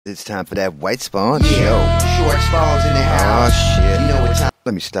It's time for that Whitespawnz show. Short SPAWNZ in the house. Oh shit. You know what time.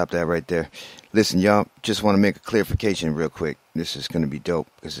 Let me stop that right there. Listen, y'all, just want to make a clarification real quick. This is going to be dope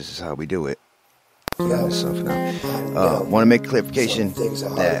because this is how we do it. Want to make a clarification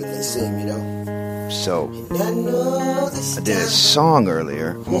that. So, I did a song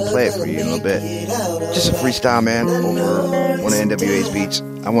earlier. I'm going to play it for you in a little bit. Just a freestyle, man, over one of NWA's beats.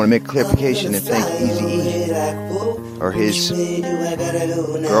 I want to make a clarification and thank Eazy-E or his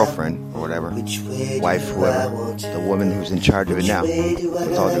girlfriend or whatever, wife, whoever, the woman who's in charge of it now,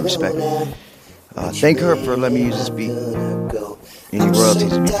 with all due respect. Thank her for letting me use this beat. Any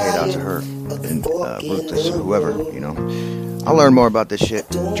royalties will be paid out to her and Ruthless or whoever, you know. I'll learn more about this shit.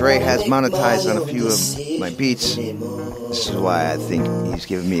 Dre has monetized on a few of my beats. This is why I think he's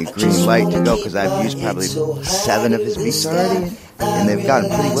giving me a green light to go, because I've used probably 7 of his beats already, and they've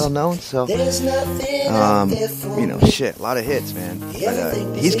gotten pretty well known. So, you know, shit, a lot of hits, man.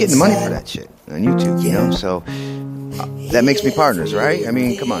 But he's getting money for that shit on YouTube, you know. So that makes me partners, right? I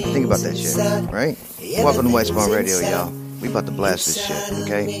mean, come on, think about that shit, right? Welcome to Whitespawnz Radio, y'all. We about to blast this shit,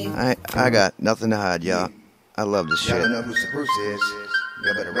 okay? I got nothing to hide, y'all. I love this shit. Y'all don't know who Bruce is.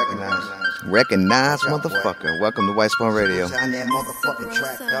 Y'all better recognize. Recognize, motherfucker. Welcome to Whitespawnz Radio. On that motherfucking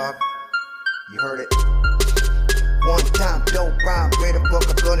track, dog. You heard it. One time, dope rhyme, where the fuck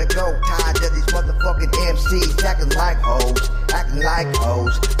I'm gonna go? Tired of these motherfucking MCs acting like hoes,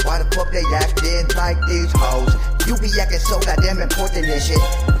 Why the fuck they acting like these hoes? You be acting so goddamn important and shit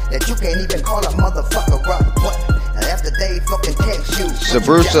that you can't even call a motherfucker up. What? After they fucking text you. So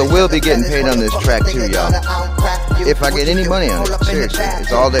Bruce will be getting paid on this track too, y'all. If I get any money on it, seriously,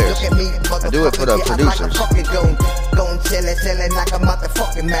 it's all theirs. I do it for the producers. Gon' sell it, knock 'em out the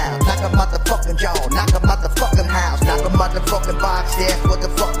fucking mouth, knock 'em out the fucking jaw, knock 'em out the fucking house, knock 'em out the fucking box. That's what the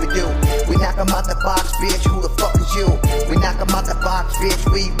fuck we do. We knock 'em out the box, bitch. Who the fuck is you? We knock 'em out the box, bitch.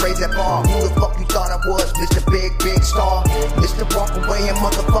 We raise that bar. Who the fuck you thought I was, Mr. Big Star? Mr. Walk away and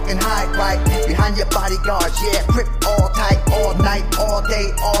motherfucking hide right behind your bodyguards. Yeah, grip all tight, all night, all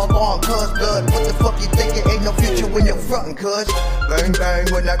day, all long. Cuz blood, what the fuck you thinking? Ain't no future when you're frontin', cuz. Bang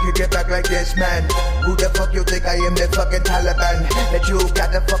bang when I kick it back like this, man. Who the fuck you think I am? The fucking Taliban that you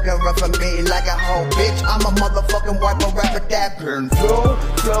got to fucking run from me like a hoe, bitch. I'm a motherfucking wiper rapper that burn flow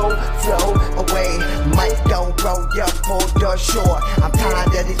away. Mic don't grow up, hold your shore. I'm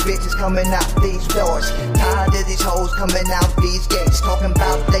tired of these bitches coming out these doors, tired of these hoes coming out these gates, talking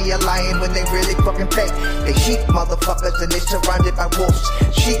about they are lying when they really fucking fake. They sheep motherfuckers and they surrounded by wolves.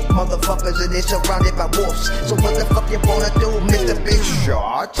 Sheep motherfuckers and they surrounded by wolves. So what the fuck you wanna do, Mr. Big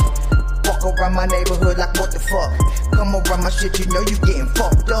Shot? Walk around my neighborhood like what the fuck? Come around my shit, you know you getting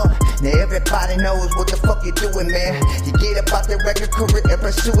fucked up. Now everybody knows what the fuck you doing, man. You get about the record career and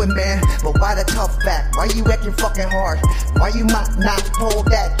pursuing, man. But why the tough back? Why you acting fucking hard? Why you might not pull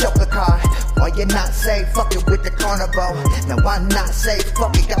that Joker card? Why you not say fuck it with the carnival? Now why not say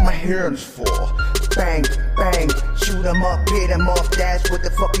fuck it, got my hands full? Bang, bang, shoot 'em up, hit 'em up, that's what the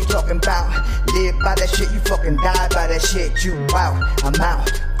fuck you talking about. Live by that shit, you fucking die by that shit, you out, I'm out.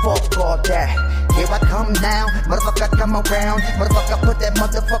 Fuck all that. Here I come now, motherfucker come around, motherfucker put that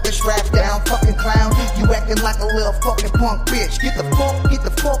motherfucking strap down, fucking clown. You acting like a little fucking punk bitch. Get the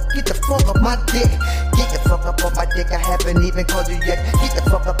fuck off my dick. Get the fuck up on my dick, I haven't even called you yet. Get the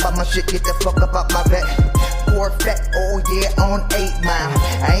fuck up on my shit, get the fuck up out my vet. Corvette, oh yeah, on 8 Mile.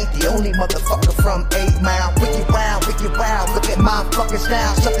 I ain't the only motherfucker from 8 Mile. Wicked wow, look at my fucking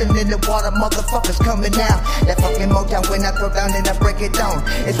style. Something in the water, motherfuckers coming out. That fucking Motown when I throw down and I break it down.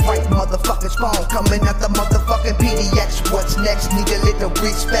 It's right motherfucking spawn coming out the motherfucking PDX. What's next? Need a little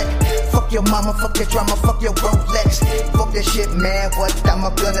respect. Fuck your mama, fuck your drama, fuck your Rolex. Fuck this shit, man, what am I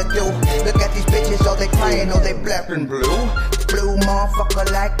gonna do? Look at these bitches, all they crying, all they black and blue. Blue motherfucker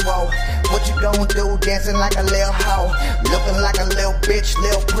like whoa. What you gonna do? Dancing like a little hoe, looking like a little bitch,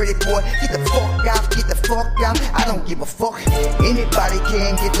 little pretty boy. Get the fuck out, get the fuck out. I don't give a fuck. Anybody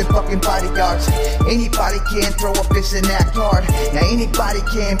can get the fucking bodyguards. Anybody can throw a fist and act hard. Now anybody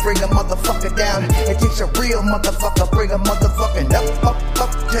can bring a motherfucker down. It takes a real motherfucker, bring a motherfucking up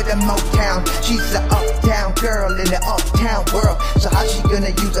to the Motown. She's a uptown girl in the uptown world. So how she gonna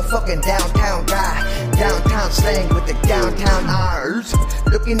use a fucking downtown guy? Downtown slang with the downtown eyes.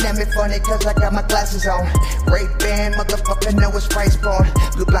 Looking at me funny cause I got my glasses on. Ray-Ban, motherfucker, know it's Whitespawnz.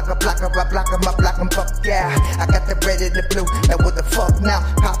 Blue blocker, I block 'em, fuck yeah. I got the red and the blue, now what the fuck now?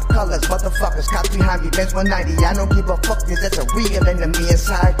 Pop colors, motherfuckers, cops behind me, Benz 190. I don't give a fuck cause that's a real enemy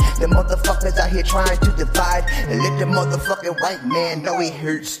inside. The motherfuckers out here trying to divide and let the motherfucking white man know he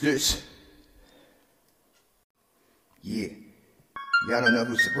hurts this. Yeah, y'all don't know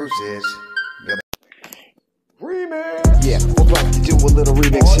who Bruce is. Yeah, we're about to do a little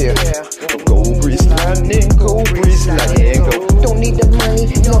remix here. Go breeze lightning, go breeze lightning, go. Don't need the money,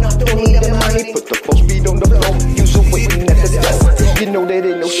 no, don't need the money. Put the full speed on the floor, use a waiting at the door. You know that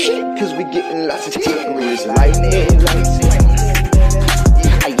ain't no shit, cause we getting lots of breeze lightning.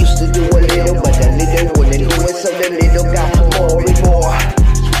 I used to do a little, but the little wouldn't do it, so the little got more and more.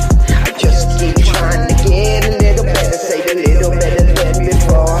 I just keep trying to get a little better, say the little better than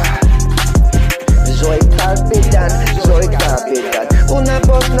before. Soy capitán, una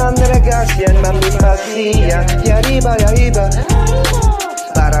voz no me regacia, mami vacía, y arriba,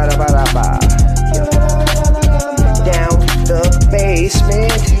 para. Down the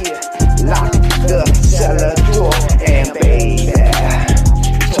basement, lock the cellar door, and baby,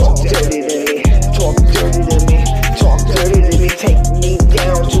 talk dirty to me, talk dirty to me, talk dirty to me, take me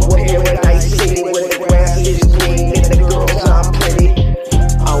down to a paradise city where the grass is green and the girls are pretty.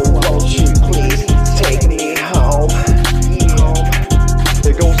 Oh, won't you please take me home?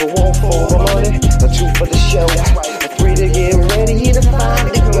 There goes a 1 for the money, a 2 for the show, a 3 to get ready to find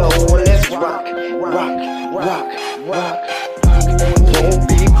the go. Let's rock. Don't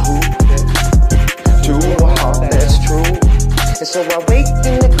be cruel to a heart that's true. And so I wait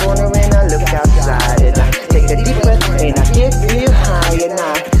in the corner and I look outside and I take a deep breath and I get real high and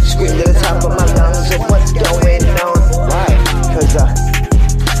I scream to the top of my lungs of what's going on. Why? Cause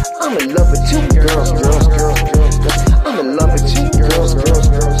I'm in love with 2 girls. I'm in love with 2 girls.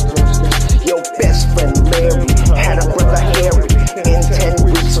 Your best friend Mary had a brother Harry. In 10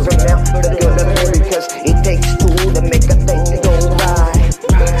 weeks from now, they're gonna marry, cause it takes 2 to make a thing go right.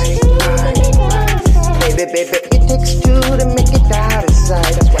 Baby, it takes 2 to make it out of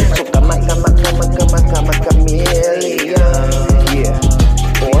sight. So come on, chameleon. Yeah.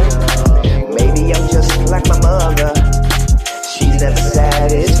 Or maybe I'm just like my mother. She's never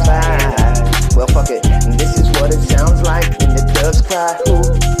satisfied. Well, fuck it. This is what it sounds like when the doves cry.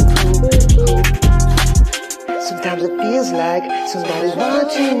 Sometimes it feels like somebody's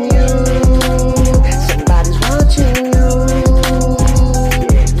watching you. Somebody's watching you.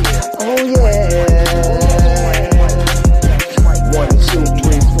 Oh yeah. 1, 2,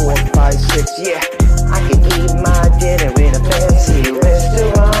 3, 4, 5, 6. Yeah, I can eat my dinner in a fancy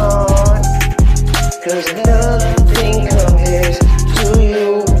restaurant, cause nothing compares to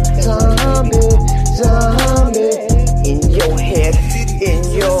you. Zombie, in your head.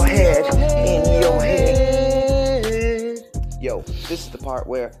 Yo, this is the part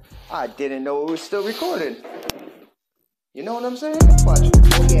where I didn't know it was still recorded. You know what I'm saying? Watch.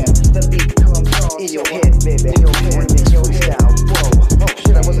 Oh yeah, the beat comes on in your head, baby. In your head, in your style. Whoa. Oh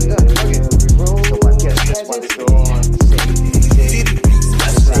shit, I wasn't done. Okay. So I guess that's why it's on. Say.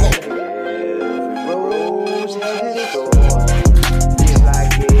 Rose has its thorn. It's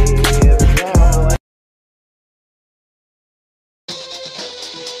like every now.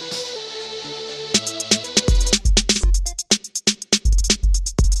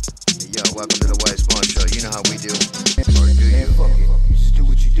 Yo, welcome to the Whitespawnz show. You know how we do. Or do you? Fuck it, you just do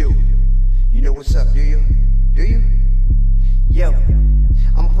what you do. You know what's up, do you? Do you? Yo,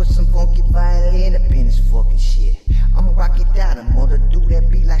 I'ma put some funky violin up in this fucking shit. I'ma rock it down, I'm gonna do that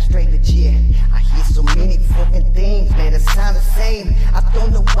beat like straight legit. I hear so many fucking things, man, that sound the same. I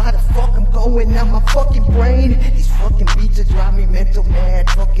don't know why the fuck I'm going out my fucking brain. These fucking beats that drive me mental, mad,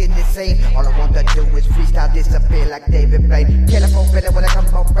 fucking insane. All I want to do is freestyle, disappear like David Blaine. Telephone better when I come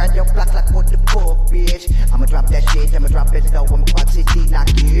around your block like what the fuck, bitch. I'ma drop that shit, I'ma drop it low, I'm quad city not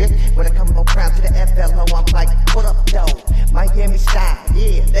here. When I come around to the FLO, I'm like, what up, though? Miami style,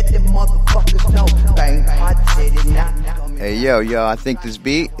 yeah, let them motherfuckers know. Bang, quad city not. Hey, yo, I think this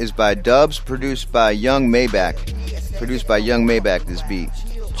beat is by Dubs, produced by Young Maybach. This beat.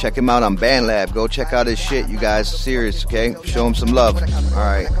 Check him out on BandLab. Go check out his shit, you guys. Serious, okay? Show him some love.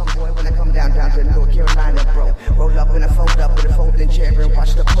 Alright. When I come down to North Carolina, bro. Roll up and I fold up with a folding chair and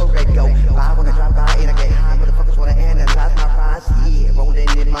watch the parade go. By when I drive by and I get high, motherfuckers wanna analyze my rise. Yeah, rolling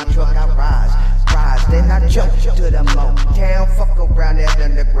in my truck, I rise. Then I jump to the Motown, fuck around at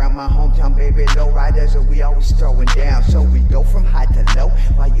underground, my hometown, baby, low riders, and we always throwing down. So we go from high to low,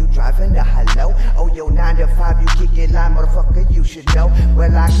 while you driving to hello. Oh, yo, 9 to 5, you kick it line, motherfucker, you should know.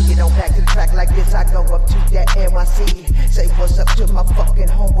 Well, I kick it on back to the track like this, I go up to that NYC. Say what's up to my fucking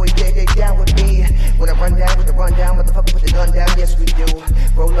homeboy, yeah, they down with me. When I run down with the rundown, motherfucker, put the gun down, yes we do.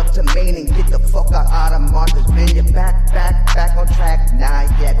 Roll up to Maine and get the fuck out of Martha's Vineyard. Back on track,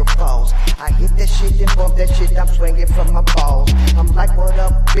 Niagara Falls. I hit that shit and bump that shit, I'm swinging from my balls. I'm like, what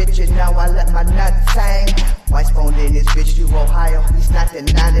up, bitch, and now I let my nuts hang. Whitespawnz in this bitch to Ohio, it's not the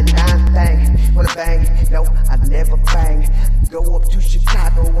 99 thing. Wanna bang? No, I never bang. Go up to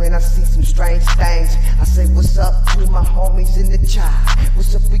Chicago when I see some strange things. I say, what's up,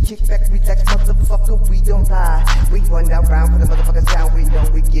 kick back, relax, motherfucker, we don't lie. We run around for the motherfucking sound, we know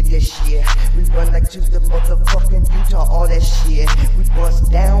we get this shit. We run like to the motherfucking Utah, all that shit. We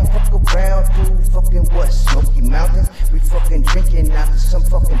bust down, fuck around, through fucking what? Smoky Mountains. We fucking drinking out to some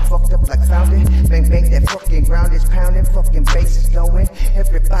fucking fucked up like fountain. Bang bang, that fucking ground is pounding, fucking bass is going.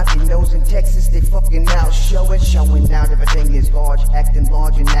 Everybody knows in Texas they fucking out showing out. Everything is large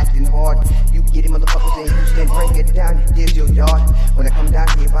and acting hard. You get it, motherfuckers in Houston, break it down, here's your yard. When I come down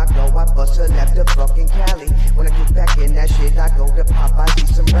here, I go, I bust a left to fucking Cali. When I get back in that shit, I go to pop, I see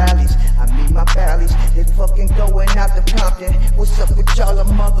some rallies. I meet my valleys, they fucking going out to Compton. What's up with y'all, the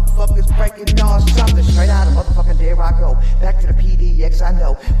motherfuckers breaking on something? Straight out of motherfucking there I go, back to the PDX, I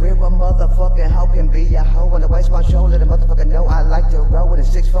know. Where a motherfucking hoe can be a hoe on the Whitespawnz show, let a motherfucker know I like to roll with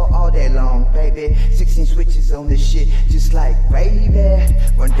a 6-4 all day long, baby. 16 switches on this shit, just like gravy.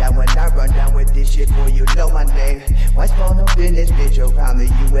 Run down when I run down with this shit, boy, you know my name. Whitespawnz up in this bitch around the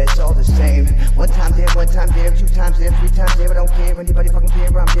US, all the same. One time there, 2 times there, 3 times there. I don't care, anybody fucking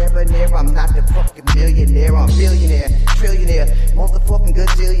care, I'm debonair. I'm not the fucking millionaire, I'm billionaire, trillionaire, motherfucking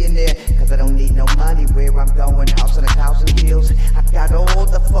gazillionaire. Cause I don't need no money where I'm going, house on 1,000 hills. I got all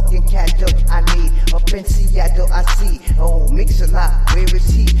the fucking cattle I need up in Seattle, I see. Oh, Mix-a-Lot, where is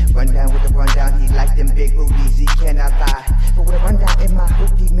he? Run down with the rundown, he like them big booties, he cannot lie. But with a rundown in my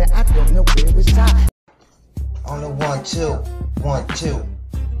hoodie, man, I don't know where it's at. On the 1 2 1 2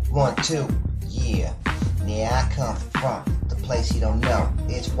 1 2, yeah. Yeah, I come from the place you don't know.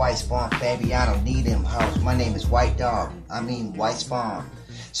 It's Whitespawnz, baby. I don't need them hoes. My name is White Dog. I mean Whitespawnz.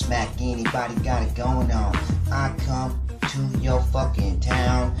 Smack anybody got it going on. I come to your fucking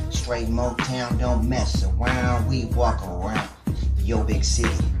town, straight Motown. Don't mess around. We walk around your big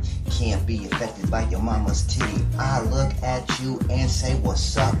city. Can't be affected by your mama's titty. I look at you and say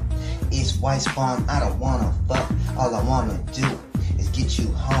what's up. It's Whitespawnz, I don't wanna fuck. All I wanna do is get you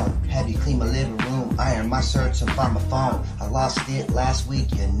home. Have you clean my living room, iron my shirts and find my phone. I lost it last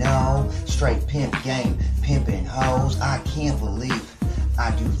week, you know. Straight pimp game, pimping hoes. I can't believe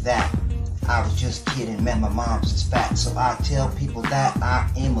I do that. I was just kidding, man, my mom's is fat. So I tell people that I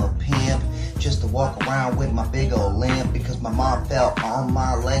am a pimp, just to walk around with my big old limp. Because my mom fell on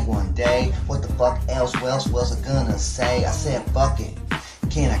my leg one day. What the fuck else was I gonna say? I said fuck it.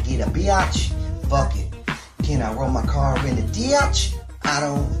 Can I get a biatch? Fuck it. Can I roll my car in the ditch? I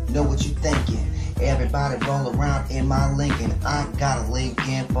don't know what you thinking. Everybody roll around in my Lincoln. I got a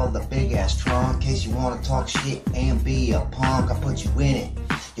Lincoln for the big ass trunk. In case you wanna talk shit and be a punk, I put you in it.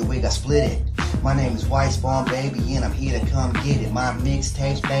 Your wig, I split it. My name is Whitespawnz, baby, and I'm here to come get it. My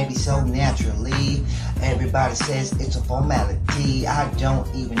mixtapes, baby, so naturally. Everybody says it's a formality. I don't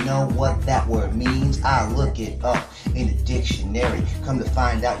even know what that word means. I look it up in the dictionary. Come to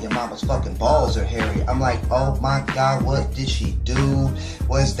find out your mama's fucking balls are hairy. I'm like, oh my god, what did she do?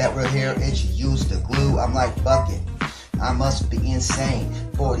 Was that real hair and she used the glue? I'm like, fuck it. I must be insane.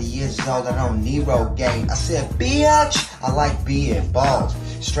 40 years old, I don't need road game. I said, bitch, I like being bald.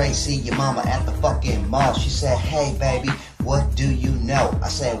 Straight see your mama at the fucking mall. She said, hey baby, what do you know? I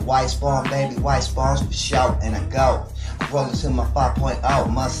said, Whitespawnz, baby, Whitespawnz for show. And I go. I roll into my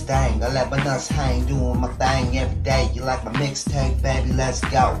 5.0 Mustang. I let my nuts hang, doing my thing every day. You like my mixtape, baby, let's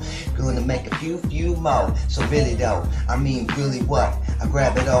go. Gonna make a few more. So really though, I mean really what? I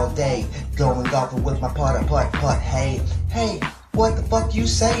grab it all day. Going golfing with my putt. Hey, what the fuck you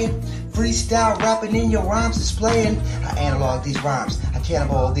saying? Freestyle rapping in your rhymes is playing. I analog these rhymes, I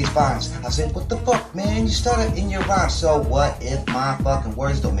cannibal these rhymes. I said, what the fuck, man? You started in your rhymes. So what if my fucking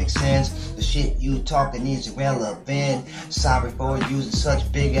words don't make sense? The shit you talking is irrelevant. Sorry for using such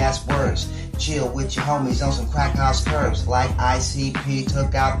big ass words. Chill with your homies on some crack house curves. Like ICP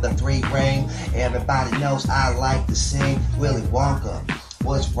took out the 3 ring. Everybody knows I like to sing Willy Wonka.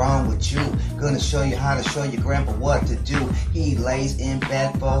 What's wrong with you? Gonna show you how to show your grandpa what to do. He lays in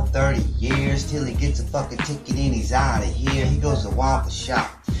bed for 30 years till he gets a fucking ticket and he's out of here. He goes to Wonka shop,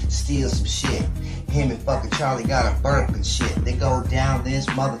 steals some shit. Him and fucking Charlie got a burp and shit. They go down this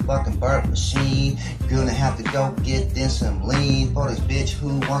motherfucking burp machine. Gonna have to go get them some lean for this bitch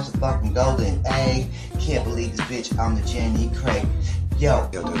who wants a fucking golden egg. Can't believe this bitch, I'm the Jenny Craig. Yo,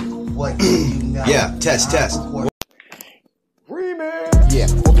 what do you know? Yeah, test. Yeah.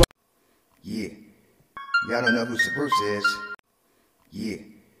 Yeah. Y'all don't know who Bruce is. Yeah.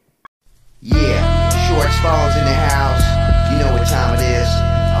 Yeah. Short SPAWNZ in the house. You know what time it is.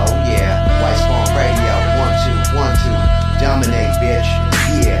 Oh yeah. Whitespawnz Radio. 1 2 1 2. Dominate, bitch.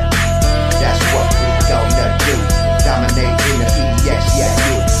 Yeah. That's what we gonna do. Dominate in the PDX. Yeah,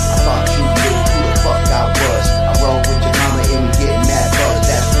 you. I thought you knew who the fuck I was. I roll with your mama and we getting that buzz.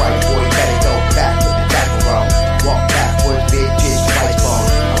 That's right, boy. Better go back with the back row. Walk backwards, bitch. It's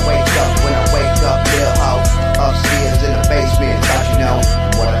Whitespawnz.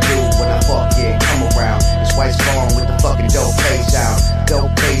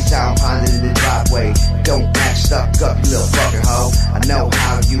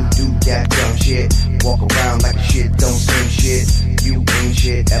 that dumb shit. Walk around like shit, don't say shit. You ain't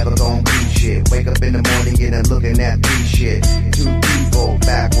shit, ever gon' be shit. Wake up in the morning and I'm looking at these shit. Two people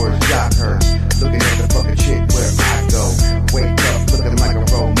backwards, jock hurts. Looking at the fucking shit where I go. Wake up looking like a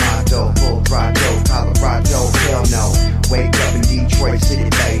role model. Full throttle, Colorado, hell no. Wake up in Detroit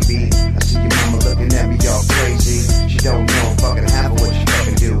City, baby. I see your mama looking at me all crazy. She don't know fucking half of what she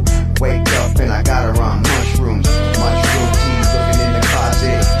fucking do. Wake up and I got her on mushrooms. Mushroom tea looking in the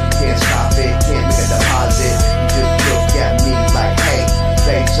closet. Can't stop it, can't make a deposit. You just look at me like, hey,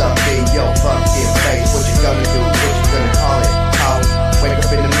 face up in your fucking face. What you gonna do? What you gonna call it? Oh, wake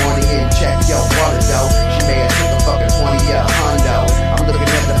up in the morning and check your wallet though. She may have took a fucking 20 or $100. I'm looking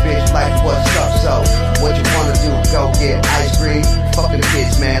at the bitch like, what's up, so what you wanna do? Go get ice cream? Fucking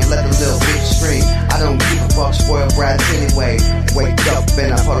kids, man, let the little bitch scream. I don't give a fuck, spoiled brats anyway. Wake up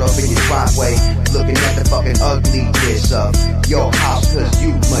and I pull up in your driveway. Looking at the fucking ugliness of your house, cause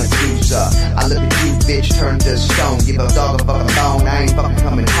you Medusa. I look at you, bitch, turn to stone. Give a dog a fucking bone, I ain't fucking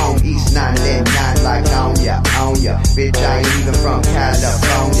coming home. East 9 and 9 like on ya. Bitch, I ain't even from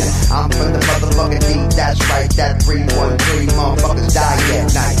California. I'm from the motherfucking D, that's right, that 313 motherfuckers die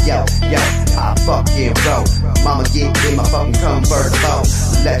at night. Yo, I fucking roll. Mama get in my fucking convertible.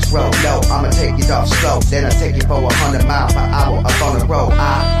 Let's roll low, I'ma take it off slow. Then I take it for 100 miles per hour up on the road.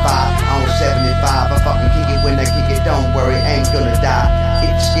 I-5 on 75, I fucking kick it when I kick it, don't worry, ain't gonna die.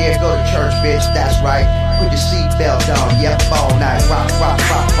 If you're scared, go to church, bitch, that's right. Put your seatbelt on, yep, all night. Rock,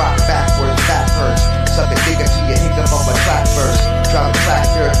 backwards, back hurts. Suck a dick until you hiccup on my track first. Drop a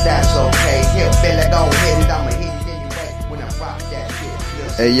tractor, that's okay. Hillbilly, don't hit it, I'ma hit it anyway when I rock that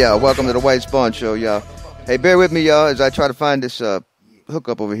shit. Hey, y'all, welcome to the Whitespawnz show, y'all. Hey, bear with me, y'all, as I try to find this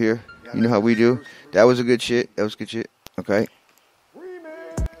hookup over here. You know how we do. That was a good shit. Okay.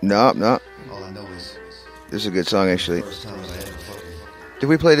 No. All I know is this is a good song, actually. Did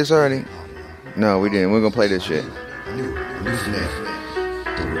we play this already? No, we didn't. We're gonna play this shit. I knew from there.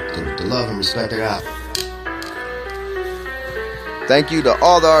 The love and respect I got. Thank you to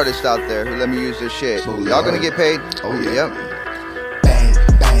all the artists out there who let me use this shit. Y'all gonna get paid? Oh, yeah. Yep. Bang,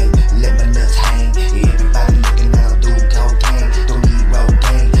 bang, let my nuts hang. Everybody looking at a dude cocaine. Don't need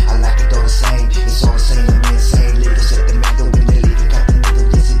rogaine. I like it all the same. It's all the same, I'm insane. Live the set the man, don't be the leader. Got the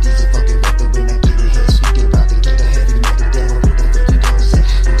nigga, yes, it is a fucking rapper. When I get it, hit, speak it about to get the heavy metal devil. What the fuck you gonna say?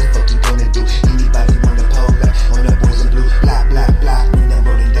 What the fuck you gonna do? Anybody wanna pull up on the boys in blue? Black, when I'm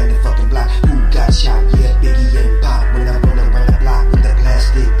rolling down the fucking block. Who got shot? Yeah, Biggie and Pop. When I'm rolling around the block with the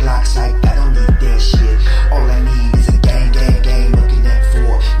plastic blocks. Like, I don't need that shit. All I need is a gang. Looking at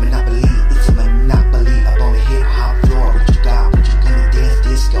for Monopoly. It's a monopoly up on the hip-hop floor. What you got? What you gonna dance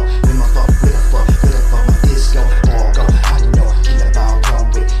disco? With my fuck, with a fuck, my disco. Ball go, I don't know. Kill about wrong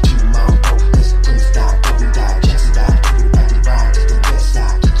with you, mom. Oh, this Prince died, Kobe died, Jackson died. Everybody ride to the west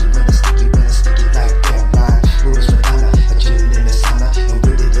side. Kick it, run it, sticky like that ride. Rules from Ghana, a chillin' in the sauna. And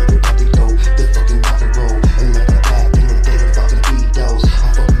where did everybody go? The fucking rock and roll. And like a back in the day, the fucking beat those. I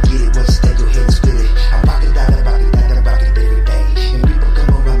fucking get it, what's that? Go ahead and spit it. I rock it down, every day. And people come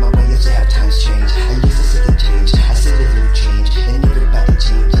around my way and say how times change. I used to say the change, I said a new change. And everybody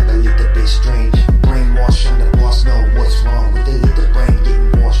changed, I believe the bitch strange. Brainwash on the boss, know what's wrong with the little brain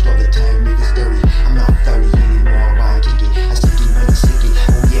getting washed all the time. Niggas dirty, I'm not 30 anymore. I ride, kick it, I stick it when I stick it.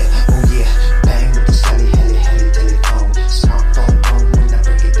 Oh yeah, bang with the Sally, heli, telephone. Smartphone, when I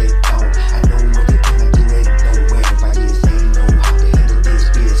break it, they don't. I know everything I do ain't nowhere. Right here, they ain't know how to handle this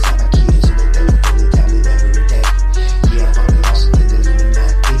biz. Have my kids on the telephone, the tablet every day. Yeah, I'm fucking lost in the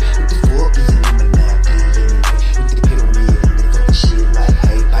Illuminati. What the fuck is Illuminati anyway? With the pyramid and the fucking shit like,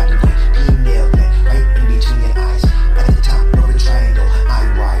 hey, by the way, P-nail that right in between your eyes. At the top of a triangle, eye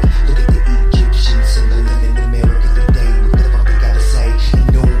wide. Look at the Egyptians symboling in America today. What the fuck they gotta say? And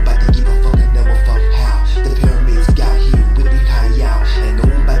nobody give a fuck and never fuck how. The pyramids got here with the Kayao. And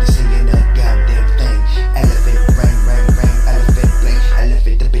nobody saying a goddamn thing. Elephant, ring, elephant, bling.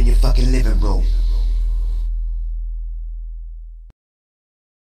 Elephant up in your fucking living room.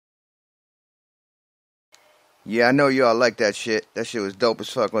 Yeah, I know y'all like that shit. That shit was dope as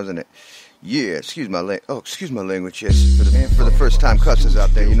fuck, wasn't it? Yeah, excuse my language, yes. For the first time cusses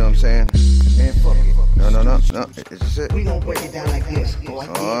out there, you know what I'm saying? Man, fuck it. No. Is this it? We gon' break it down like this.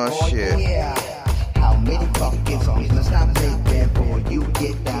 Oh, shit. Yeah. How many fucking songs must I play before you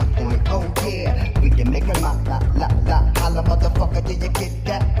get that point? Oh yeah. We can make a la. Holla motherfucker, did you get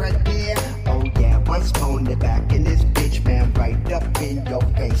that right there? Oh yeah. Whitespawnz it back in this bitch, man. Right up in your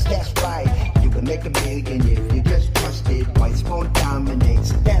face. That's right. You can make $1 million if you just trust it. Whitespawnz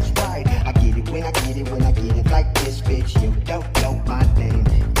dominates. That's right. I get it when I get it like this, bitch. You don't know my name.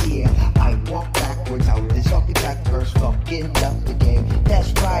 Yeah. I walk backwards out this fucking back first. Fucking love the game.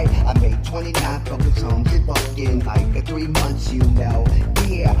 That's right, I made 29 fucking songs in fucking like 3 months, you know.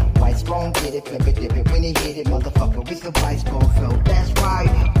 Yeah, Whitespawnz get it, flip it, dip it when he hit it, motherfucker. It's the Whitespawnz flow. That's right,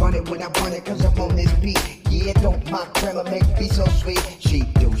 run it when I run it, cause I'm on this beat. Yeah, don't mock grandma, make me so sweet. She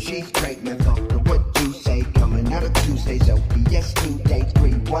do, she's great, man. Fuck the what you say. Coming out of Tuesdays, OPS 2 days,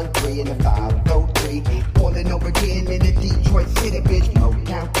 313 and a 503. Pulling over again in the Detroit City, bitch.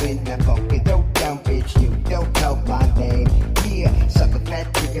 Motown when that fucking dope down, bitch. You don't know my name. Yeah, suck a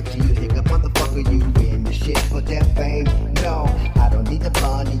fat ticket till you hiccup, motherfucker. You win the shit for that fame. No, I don't need the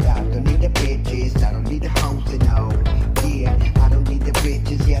money, I don't need the bitches, I don't need the hoes to know. Yeah, I don't need the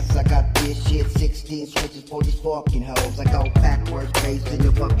bitches. Yes, I got this shit. 16 switches for these fucking hoes. I go backwards, face in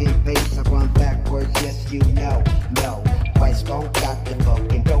your fucking face. I run backwards, yes you know. No, Whitespawnz got the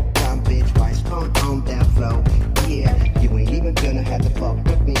fucking dope down, bitch. Whitespawnz on that flow. Yeah, you ain't even gonna have to fuck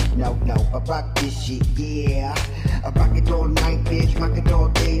with me. No, no, I rock this shit, yeah. I rock it all night, bitch. Rock it all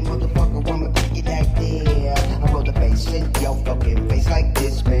day, motherfucker. I'ma take it back there. I roll the bass in your fucking face like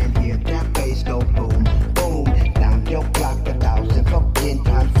this, man. Hear that bass go boom, boom. Down your block 1,000 fucking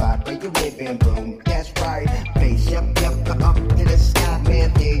times 5 for your living room. That's right, bass, yep, up to the sky,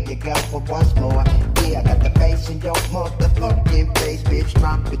 man. There you go for once more. Yeah, I got the bass in your motherfucking face, bitch.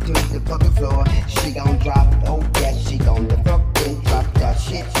 Drop it to the fucking floor. She gon' drop, oh yes, she gon' the fucking drop that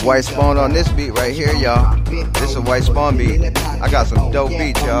shit. Whitespawnz on this beat right here, y'all. This is a Whitespawnz beat. I got some dope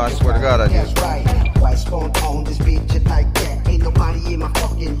beats, y'all. I swear to God I do. That's right, Whitespawnz on this beat just like that. Ain't nobody in my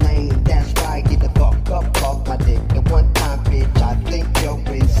fucking lane. That's right, get the fuck up off my dick. The one time, bitch, I think you're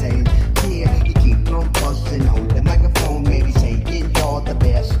insane. Yeah, you keep on busting on the microphone, maybe saying you're the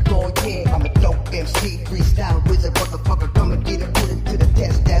best. Oh yeah, I'm a dope MC, freestyle wizard, motherfucker. Come and get it, put it to the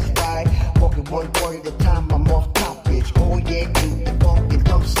test. That's right, walking one word at a time. I'm off top, bitch. Oh yeah, do the fucking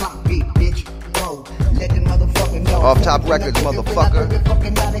don't stop beat, bitch. Whoa, let the motherfucker know. Off Top Records, motherfucker.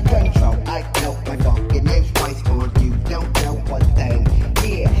 Fucking out of control. I know my fucking name's Whitespawnz. You don't know what thing.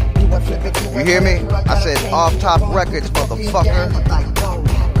 Yeah, do I flip it? You hear me? I said Off Top Records, motherfucker.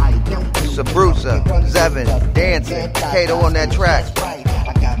 Sabrusa, Zevin, dancing, Kato on that track.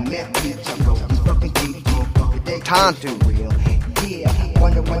 Tantu.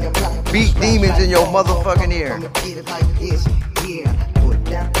 Beat demons in your motherfucking ear.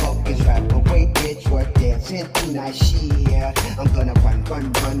 I'm gonna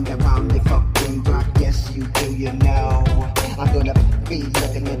run around the fucking block. Yes, you do, you know. I'm gonna be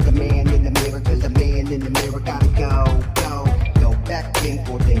looking at the man in the mirror, cause the man in the mirror gotta go back and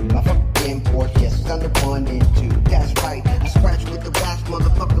forth in my fucking Porsche. Yes, I'm the 1 and 2. That's right. I scratch with the wax,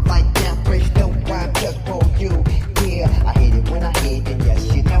 motherfucker, like that. Fresh dope rhyme just for you. Yeah, I hate it when I hit it.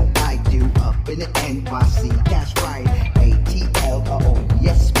 Yes, you know I do. Up in the NYC. That's right. ATL, oh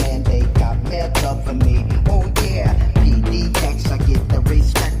yes, man, they got mad love for me. Oh yeah, PDX, I get the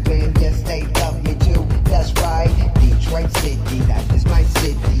respect, man. Yes, they love me too. That's right. Detroit City, that is my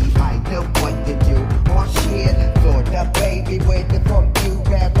city. I know what to do. Oh shit, Florida, baby, where the fuck you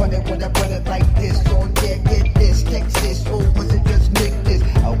at? Run it like this. Oh yeah, get this, Texas. Oh, was it just Nick this?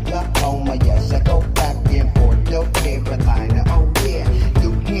 Oklahoma, yes, I go back and forth. North Carolina, oh yeah.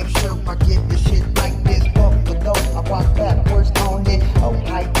 New Hampshire, I get the shit like this. Buffalo, I walk backwards on it.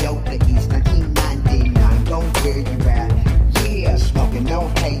 Ohio, the East, 1999. Don't where you at? Yeah, smoking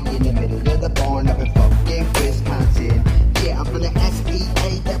on hay in the middle of the barn up in fucking Wisconsin. Yeah, I'm from the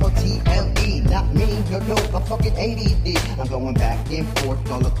SPAWNZ, not me, no, I'm fucking ADD. I'm going back and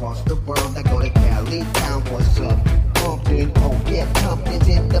forth all across the world. I go to Cali town, what's up? Compton, oh yeah, Compton's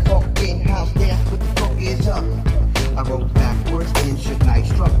in the fucking house. That's what the fuck is up. I roll backwards in shit nice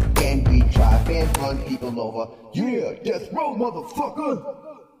truck, and we drive and run people over. Yeah, death row, motherfucker.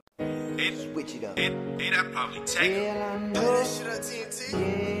 Switch it up. That probably take it. Yeah, I know. Play that shit on TNT.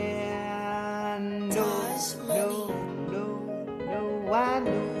 Yeah, I know. No, I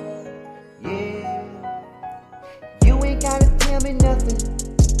know. Yeah. You ain't gotta tell me nothing.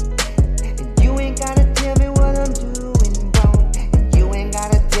 And you ain't gotta tell me what I'm doing wrong. And you ain't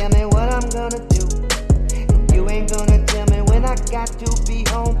gotta tell me what I'm gonna do. And you ain't gonna tell me when I got to be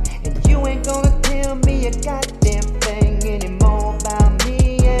home. And you ain't gonna tell me a goddamn thing anymore about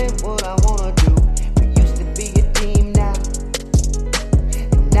me and what I wanna do. We used to be a team now.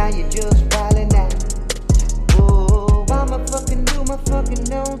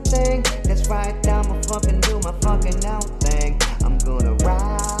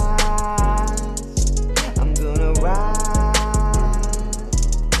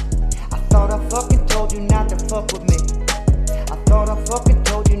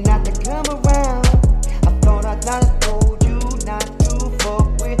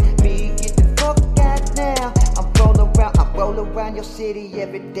 city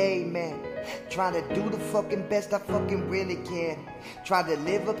every day, man. Trying to do the fucking best I fucking really can. Trying to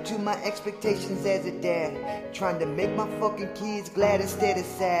live up to my expectations as a dad. Trying to make my fucking kids glad instead of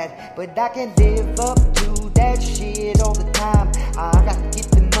sad. But I can't live up to that shit all the time. I got to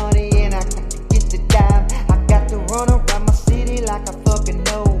get the money and I got to get the dime. I got to run around my city like I fucking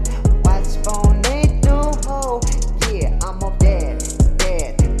know. Whitespawnz ain't no hoe. Yeah, I'm a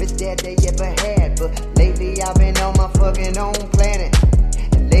dad, best dad they ever had. But lately I've been on my fucking own planet.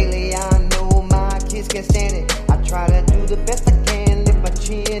 And lately I know my kids can't stand it. I try to do the best I can, lift my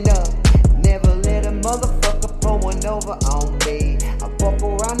chin up. Never let a motherfucker pull one over on me. I walk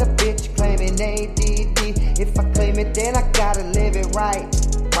around the bitch claiming ADD. If I claim it, then I gotta live it right.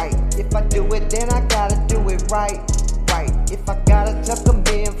 If I do it, then I gotta do it right. If I gotta tuck them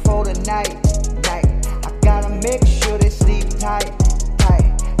in for the night. I gotta make sure they sleep tight.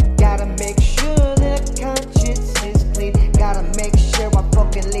 Gotta make sure their conscience is clean. Gotta make sure I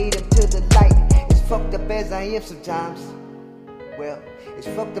fucking lead them to the light. As fucked up as I am sometimes. Well, as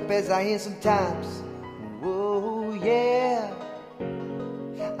fucked up as I am sometimes. Whoa, yeah.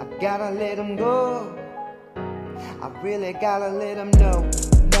 I gotta let them go. I really gotta let them know.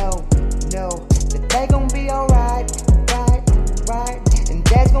 That they gon' be alright, right. And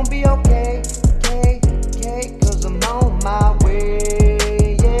that's gon' be okay. Cause I'm on my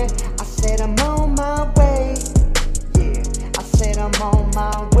way, yeah. I said I'm on my way, yeah. I said I'm on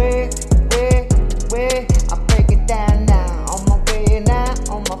my way. I break it down now, on my way now,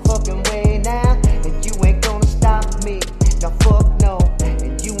 on my fucking way now. And you ain't gonna stop me, no fuck no.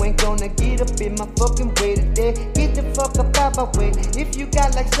 And you ain't gonna get up in my fucking way today. Get the fuck up out my way. If you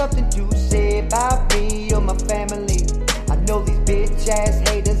got like something to say about me or my family, I know these bitch ass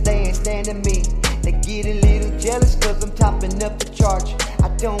haters, they ain't standing me. They get a little jealous cause I'm topping up the charge. I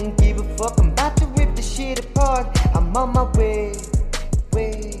don't give a fuck, I'm about to rip the shit apart. I'm on my way.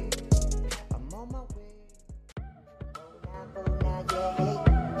 I'm on my way.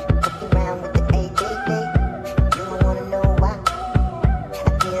 Fuck around with the ADD. You don't wanna know why. I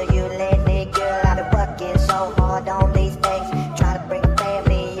tell you lately, girl, I've been working so hard on these things. Try to bring a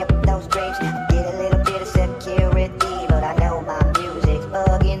family up those dreams. I get a little bit of security, but I know my music's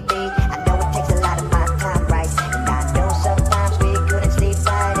bugging me. I know it takes a lot of my time, right? And I know sometimes we couldn't sleep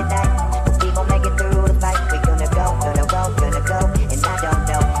right at night. But we gon' make it through the fight. We gonna go. And I don't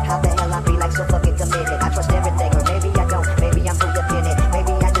know how the hell I be like so fucking committed. I trust everything, or maybe I don't. Maybe I'm too dependent.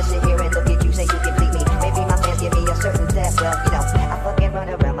 Maybe I just sit here and look at you, say you complete me. Maybe my fans give me a certain test. Well, you know, I fucking run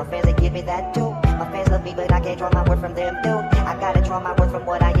around. My fans, they give me that too. My fans love me, but I can't draw my word from them too. I gotta draw my word from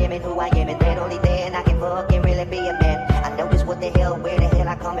what I am and who I am, and then only then I can fucking really be a man. I know just what the hell, where the hell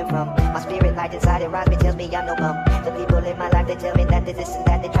I coming from. My spirit light inside it rides me, tells me I'm no bum. The people in my life, they tell me that this and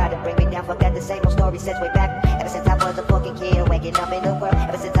that. They try to bring me down, forget the same old story since way back. Ever since I was a fucking kid, waking up in the world.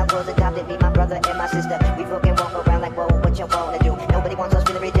 Ever since I was adopted, me, my brother, and my sister. We fucking walk around like, whoa, what you wanna do? Nobody wants us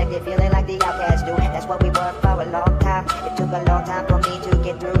feeling rejected, feeling like the outcasts do. That's what we were for a long time. It took a long time for me to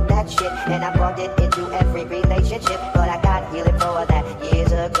get through that shit, and I brought it into every relationship. But I got healing for that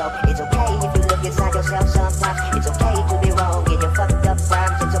years ago. It's okay if you look inside yourself sometimes. It's okay to be wrong in your fucked up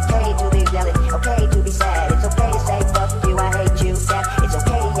crimes. It's okay to be yelling, okay to be sad. It's okay to say fuck you, I hate you, that. It's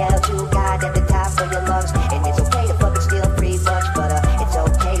okay to yell to God at the top of your lungs. And it's okay to fucking steal free lunch. But it's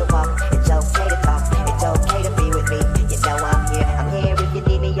okay to walk, it's okay to talk, it's okay to be with me. You know I'm here if you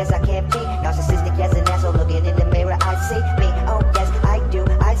need me, yes I can be. Narcissistic as an asshole, looking in the mirror I see me. Oh yes I do,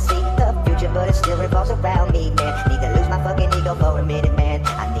 I see the future, but it still revolves around me, man. Need to lose my fucking ego for a minute, man.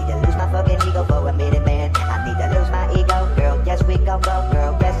 I need to lose my fucking ego for a minute, man. I need to lose my ego, girl. Yes we gon' go,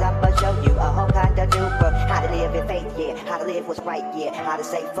 girl. Yes I'ma show you a whole kind of new world. How to live in faith, yeah. How to live what's right, yeah. How to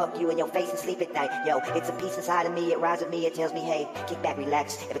say fuck you in your face and sleep at night, yo. It's a piece inside of me, it rises with me, it tells me, hey, kick back,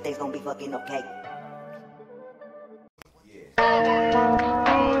 relax, everything's gonna be fucking okay.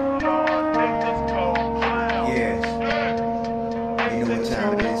 Yes. You know what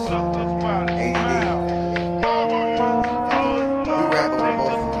time it is. AD. You rap over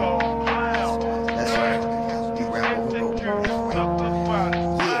both of them. That's right. You rap over both of them.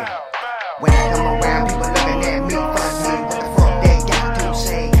 Yeah. When I come around, people looking at me, fuck me. What the fuck they got to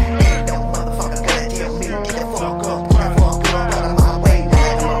say? Ain't no motherfucker gonna tell me, get the fuck up, put that fuck up, out of my way. When I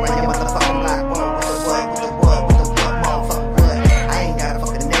come around your motherfucking block, what, motherfucker, what? I ain't got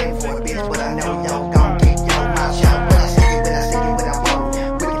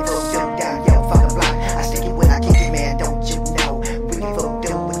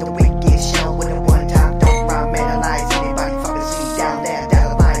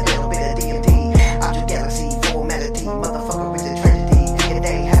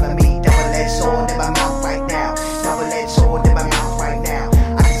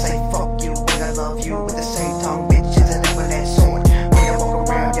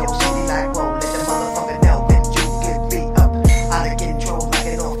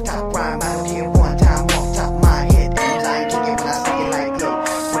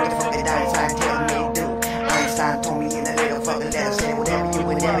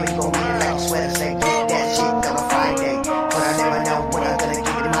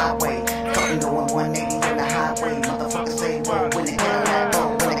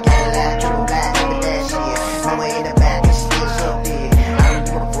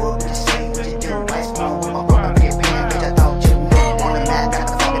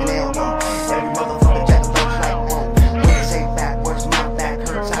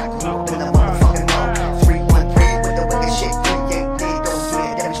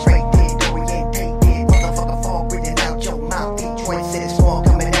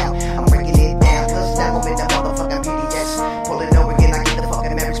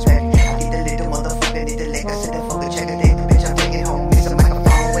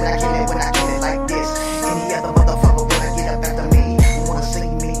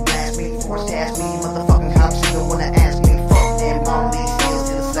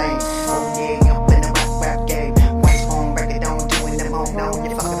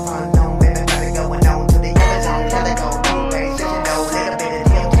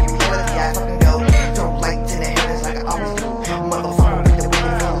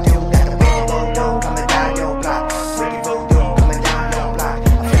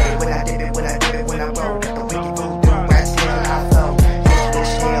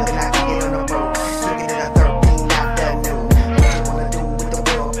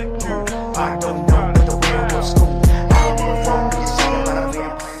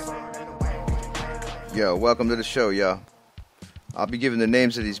welcome to the show, y'all. I'll be giving the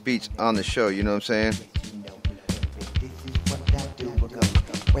names of these beats on the show, you know what I'm saying?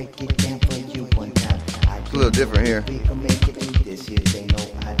 It's a little different here.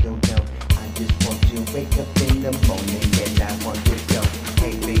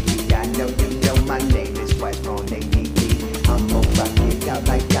 Hey baby, I know you know my name is Whitespawnz, I'm gon' rock it out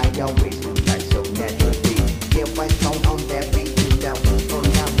like I always do, like so naturally. Yeah, Whitespawnz on that beat, you know. From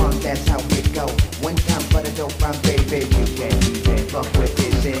now on, that's how it go. One time for the dope rhyme, baby, you can't even fuck with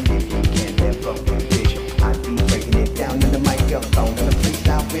this. And if you can't then fuck with this, I be breaking it down in the microphone. On the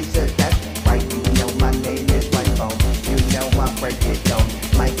freestyle wizard, that's right, you know my name is Whitespawnz. You know I break it down.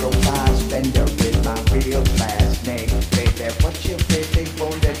 Michael Fender is my real last name, baby. What you really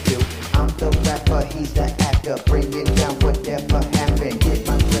wanna do? I'm the rapper, he's the actor. Bring it down, whatever happened. Get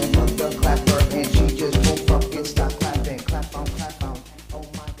my grandmother clapper, and she just won't fucking stop clapping. Clap on, oh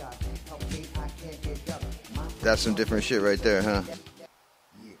my God, help me, I can't get up. That's some different shit right there, huh?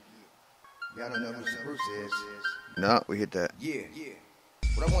 Y'all don't know who Bruce is. No, we hit that. Yeah.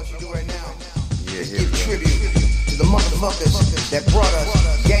 What I want you to do right now Yeah, is here give we go. tribute to the motherfuckers that brought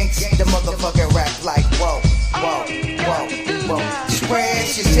us gangs, the motherfucking rap like whoa.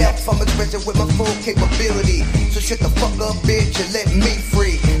 Express yourself, I'm expressing with my full capability. So shut the fuck up, bitch, and let me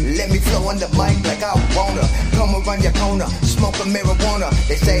free. Let me flow on the mic like I wanna. Come around your corner, smoke a marijuana.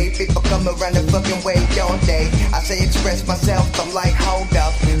 They say people come around the fucking way all day. I say express myself, I'm like hold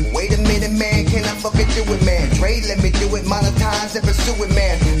up. Wait a minute, man, can I fucking do it, man? Dre, let me do it, monetize and pursue it,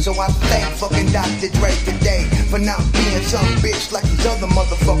 man. So I thank fucking Dr. Dre today for not being some bitch like these other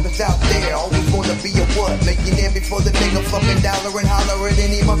motherfuckers out there. Always wanna be a what? Millionaire before the nigga fucking dollar and holler at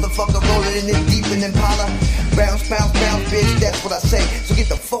any motherfucker rolling in it deep in Impala. Bounce, bitch, that's what I say. So get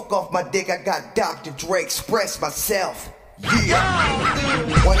the fuck off my dick, I got Dr. Dre, express myself.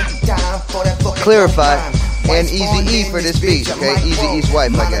 Yeah. One time for that fucking Clarify. time. And Eazy-E for this beat, okay? Eazy-E's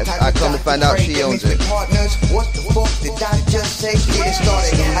wife, I guess. I come to find out she owns it. Partners, what the fuck did I just say? Get it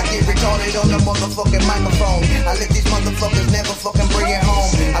started. I get retarded on the motherfucking microphone. I let these motherfuckers never fucking bring it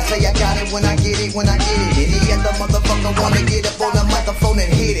home. I say I got it when I get it, Any other motherfucker wanna get up on the microphone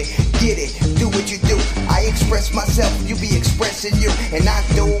and hit it, get it, do what you do. I express myself, you be expressing you. And I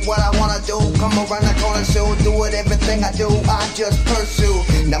do what I wanna do. Come around the corner, so do it, everything I do, I just pursue.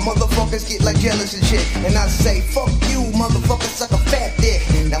 Now motherfuckers get like jealous and shit. And I say, fuck you, motherfuckers suck a fat dick.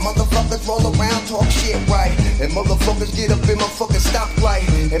 Now motherfuckers roll around, talk shit right. And motherfuckers get up in my fucking stoplight.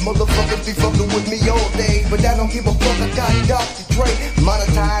 And motherfuckers be fucking with me all day. But I don't give a fuck, I got Dr. Dre.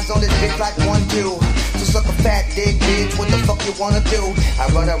 Monetize on this bitch like 1-2. So suck a fat dick, bitch, what the fuck you wanna do? I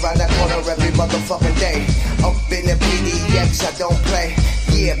run around that corner every motherfucking day. Up in the PDX, I don't play.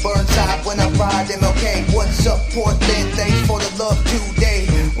 Yeah, Burnside when I ride MLK. What's up, Portland? Thanks for the love today.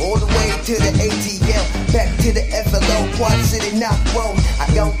 All the way to the ATL, back to the FLO, Quad City, not Rome. I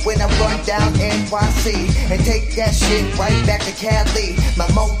go when I run down NYC and take that shit right back to Cali. My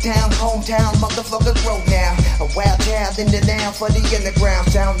Motown, hometown, motherfuckers roll now. A wild child in the now for the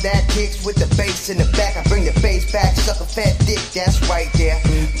underground. Sound that kicks with the bass in the back. I bring the bass back, suck a fat dick, that's right there.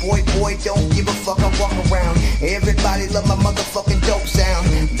 Boy, don't give a fuck, I walk around. Everybody love my motherfucking dope sound.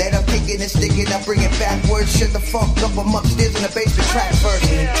 That I'm kicking and sticking, I bring it backwards. Shut the fuck up, I'm upstairs in the basement, track first.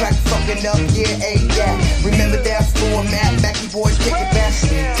 Track fucking up, yeah. Remember that format, Mackie boys, take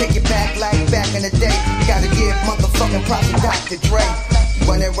it back like back in the day. Gotta give motherfucking props to Dr. Dre.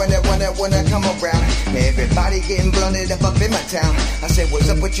 Run it when I come around. Everybody getting blunted up in my town. I said, what's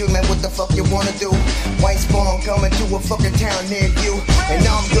up with you, man? What the fuck you wanna do? Whitespawnz coming to a fucking town near you. And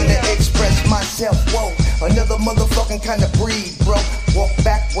now I'm gonna express myself, whoa. Another motherfucking kind of breed, bro. Walk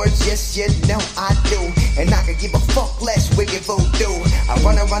backwards, yes, you know I do. And I can give a fuck less wicked voodoo. I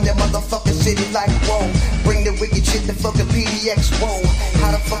run around that motherfucking city like, whoa. Bring the wicked shit to fucking PDX, whoa.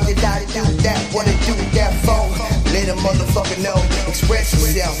 How the fuck did I do that? What it do that for? Let a motherfucker know. Express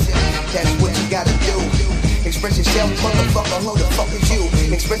yourself, that's what you gotta do. Express yourself, motherfucker, who the fuck is you?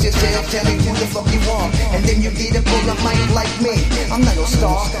 Express yourself, tell me who the fuck you are. And then you get up on the mic like me. I'm not no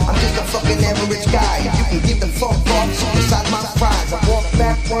star, I'm just a fucking average guy. You can get the fuck off, so inside my fries. I walk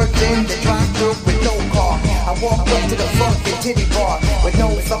backwards in the drive-thru with no car. I walk up to the fucking titty bar with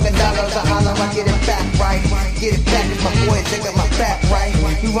no fucking dollars. I holler, I get it back right. Get it back, cause my boys, they got my back right.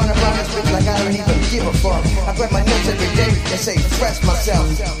 You run around this bitch like I don't even give a fuck. I grab my nuts every day and say, express myself.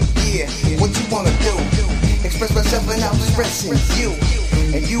 Yeah, what you wanna do? Express myself and I'm expressing you.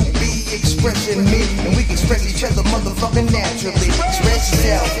 And you be expressing me. And we can express each other motherfucking naturally. Express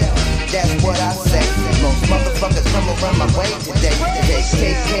yourself, that's what I say. Most motherfuckers come around my way today. They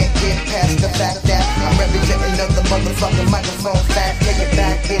can't get past the fact that I'm representing another motherfucking microphone fat. Take it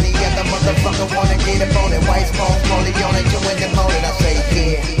back, any other motherfucker wanna get up on it.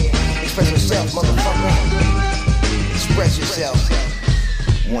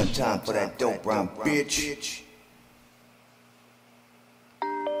 One time for that dope rhyme, bitch.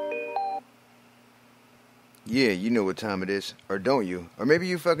 Yeah, you know what time it is. Or don't you? Or maybe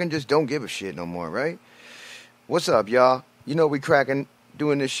you fucking just don't give a shit no more, right? What's up, y'all? You know we cracking,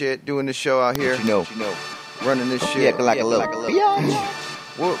 doing this shit, doing this show out here. You know. Running this shit. Yeah, like a little bitch.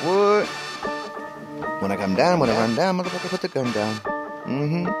 What? When I come down, when I run down, motherfucker, put the gun down.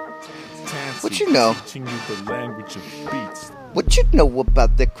 What you know? Teaching you the language of beats. What you know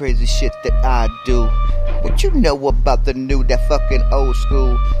about the crazy shit that I do? What you know about the new, that fucking old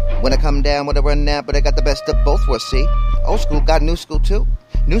school? When I come down, when I run down, but I got the best of both worlds, see? Old school got new school too.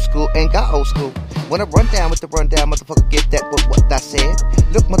 New school ain't got old school. When I run down with the rundown, motherfucker, get that with what I said.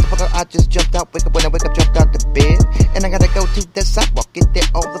 Look, motherfucker, I just jumped out. Wake up when I wake up, jumped out the bed. And I gotta go to the sidewalk, get there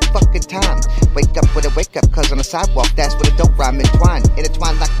all the fucking time. Wake up when I wake up, cause on the sidewalk, that's where the dope rhyme entwine.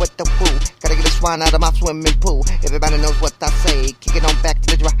 Intertwine like what the fool. Gotta get a swine out of my swimming pool. Everybody knows what I say. Kick it on back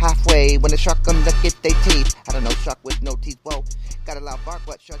to the dry halfway. When the shark come to get they teeth. I don't know, shark with no teeth, whoa. Got a loud bark,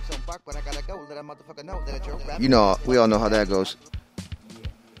 but sharks don't bark, but I gotta go. Let a motherfucker know that a joke rap. You know, we all know how that goes.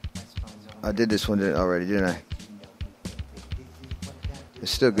 I did this one already, didn't I?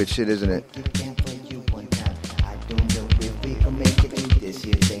 It's still good shit, isn't it?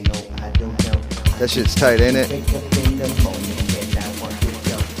 That shit's tight, ain't it?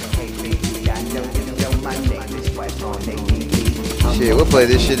 Shit, we'll play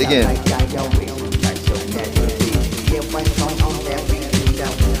this shit again.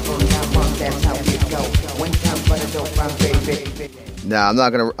 Nah, I'm not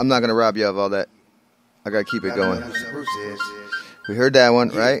gonna rob you of all that. I gotta keep it going. We heard that one,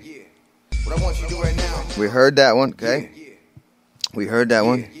 right? We heard that one, okay? We heard that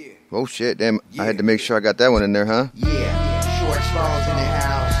one. Oh shit, damn! I had to make sure I got that one in there, huh? Yeah, short SPAWNZ in the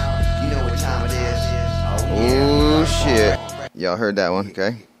house. You know what time it is. Oh shit! Y'all heard that one,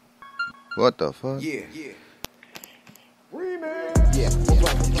 okay? What the fuck?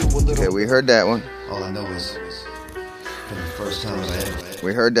 Okay, we heard that one. All I know is for the first time I ever.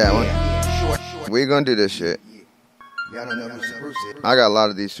 We heard that one. We gonna do this shit. I got a lot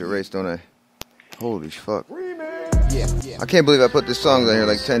of these to erase, don't I? Holy fuck. I can't believe I put this song on here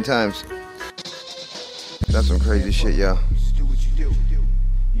like 10 times. That's some crazy shit, y'all.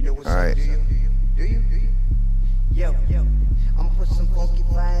 Alright.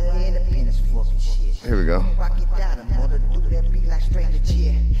 Here we go.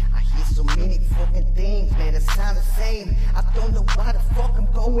 I hear so many fucking things, man, it sound the same. I don't know why the fuck I'm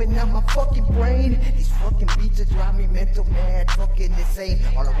going out my fucking brain. These fucking beats that drive me mental, man, fucking insane.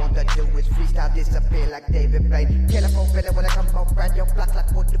 All I want to do is freestyle, disappear like David Blaine. Telephone better when I come around your block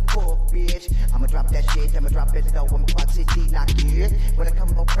like what the fuck, bitch. I'ma drop that shit, I'ma drop it low. I'm Quad City, not here. When I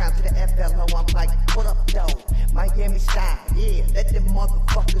come around to the FLO, I'm like, what up, though? Miami style, yeah, let them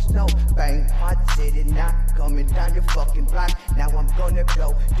motherfuckers know. Bang, Quad City, not coming down your fucking block. Now I'm gonna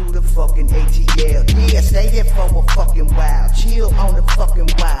go do the fucking ATL. Yeah, stay here for a fucking while. Chill on the fucking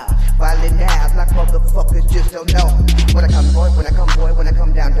wild. Violent now, like motherfuckers just don't know. When I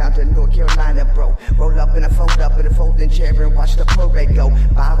come down to North Carolina, bro. Roll up in a fold up in a folding chair and watch the parade go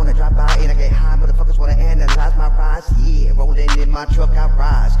by. When I drive by and I get high, motherfuckers wanna analyze my rise. Yeah, rolling in my truck, I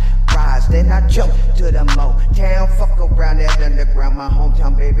rise. Then I jump to the Motown. Fuck around that underground, my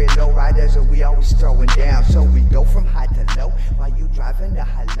hometown, baby. Low riders, and we always throwing down. So we go from high to low while you driving to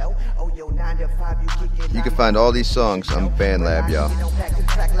hello. Oh, yo, 9 to 5, you kick it. You can find all these songs on BandLab, y'all.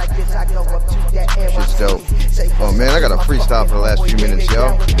 Shit's dope. Oh man, I got a freestyle for the last few minutes,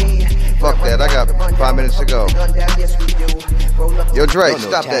 y'all. Fuck that, I got 5 minutes to go. Yo, Dre,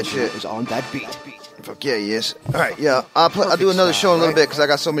 stop that shit. Is on that beat. Fuck yeah, he is. Alright, yeah, I'll do another show in a little bit because I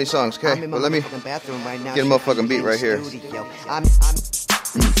got so many songs, okay? But let me get a motherfucking beat right here.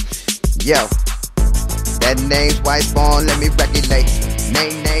 Yo, that name's Whitespawnz, let me regulate.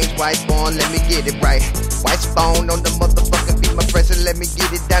 Name's Whitespawnz, let me get it right. Whitespawnz on the motherfucking beat, my friends, and let me get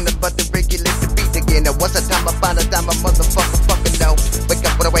it down to but to regulate the beat again. Now once a time I find a time a motherfucker fucking know. Wake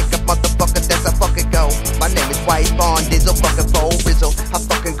up when I wake up, motherfucker, that's how fucking go. My name is Whitespawnz, Dizzle, fucking Full Rizzle. I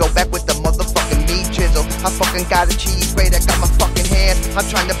fucking go back with the motherfucking meat chisel. I fucking got a cheese grate, I got my fucking hand. I'm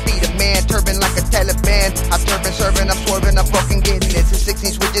trying to be the man, turban like a Taliban. I'm turban serving, I'm swerving, I'm fucking getting it. It's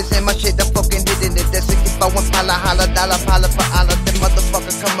 16 switches in my shit, I'm fucking hitting it. That's 64 and holla, dollar for holla. That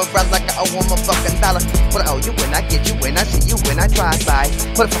motherfucker come around like I owe him a fucking dollar. What I owe you when I get you, when I see you, when I drive by.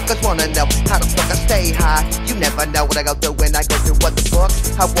 Motherfuckers wanna know how the fuck I stay high. You never know what I go do when I go through what the fuck.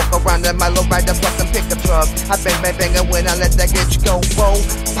 I walk around in my low rider fucking pickup truck. I bang and when I let that bitch go, whoa.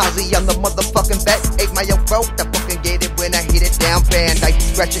 Posy on the motherfucking back, ate my yo bro. I fucking get it when I hit it down band. Like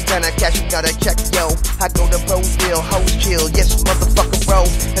scratch it, kinda cash, you gotta check yo. I go to Roseville, hoes chill, yes motherfucker bro.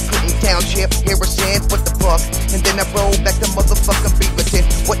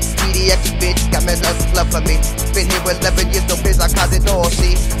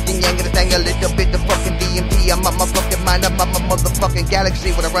 like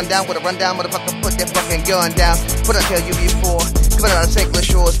see what I run down, motherfucker, put that fucking gun down. What I tell you before, coming out of St. Louis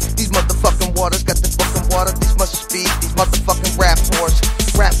shores, these motherfucking waters got the fucking water, these muscle speed, these motherfucking rap whores,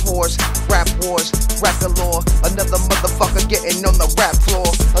 rap whores, rap wars, rap galore. Another motherfucker getting on the rap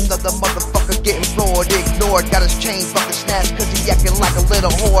floor, another motherfucker getting floored, ignored, got his chain fucking snatched cause he acting like a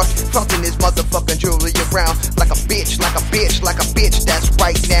little whore, fronting his motherfucking jewelry around like a bitch, like a bitch, like a bitch, that's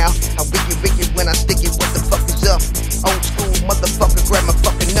right now. I wicked when I stick it, what the fuck is up? Old school motherfucker, grab my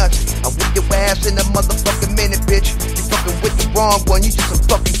fucking nuts. I whip your ass in a motherfucking minute, bitch. You fucking with the wrong one, you just some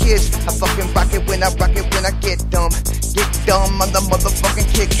fucking kids. I fucking rock it when I get dumb. Get dumb on the motherfucking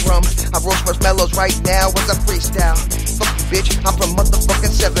kick drum. I roast marshmallows right now as I freestyle. Fuck you, bitch, I'm from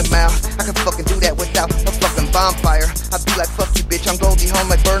motherfucking 7 Mile. I can fucking do that without a fucking bonfire. I be like, fuck you, bitch, I'm Goldie Hawn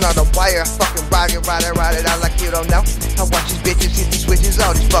like burn on a wire. I fucking ride it out like you don't know. I watch these bitches hit these switches,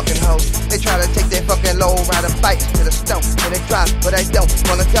 all these fucking hoes. They try to take their fucking low rider bike to the stone, and they drive, but I don't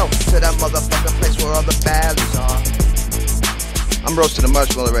wanna go to that motherfucking place where all the valleys are. I'm roasting a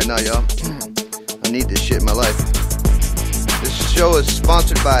marshmallow right now, y'all. I need this shit in my life. This show is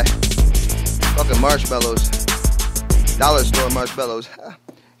sponsored by fucking marshmallows. Dollar store marshmallows.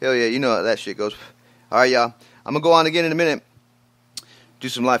 Hell yeah, you know how that shit goes. Alright, y'all. I'm gonna go on again in a minute. Do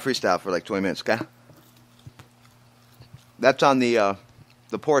some live freestyle for like 20 minutes, okay? That's on the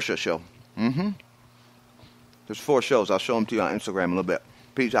Porsche show. There's 4 shows. I'll show them to you on Instagram in a little bit.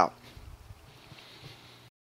 Peace out.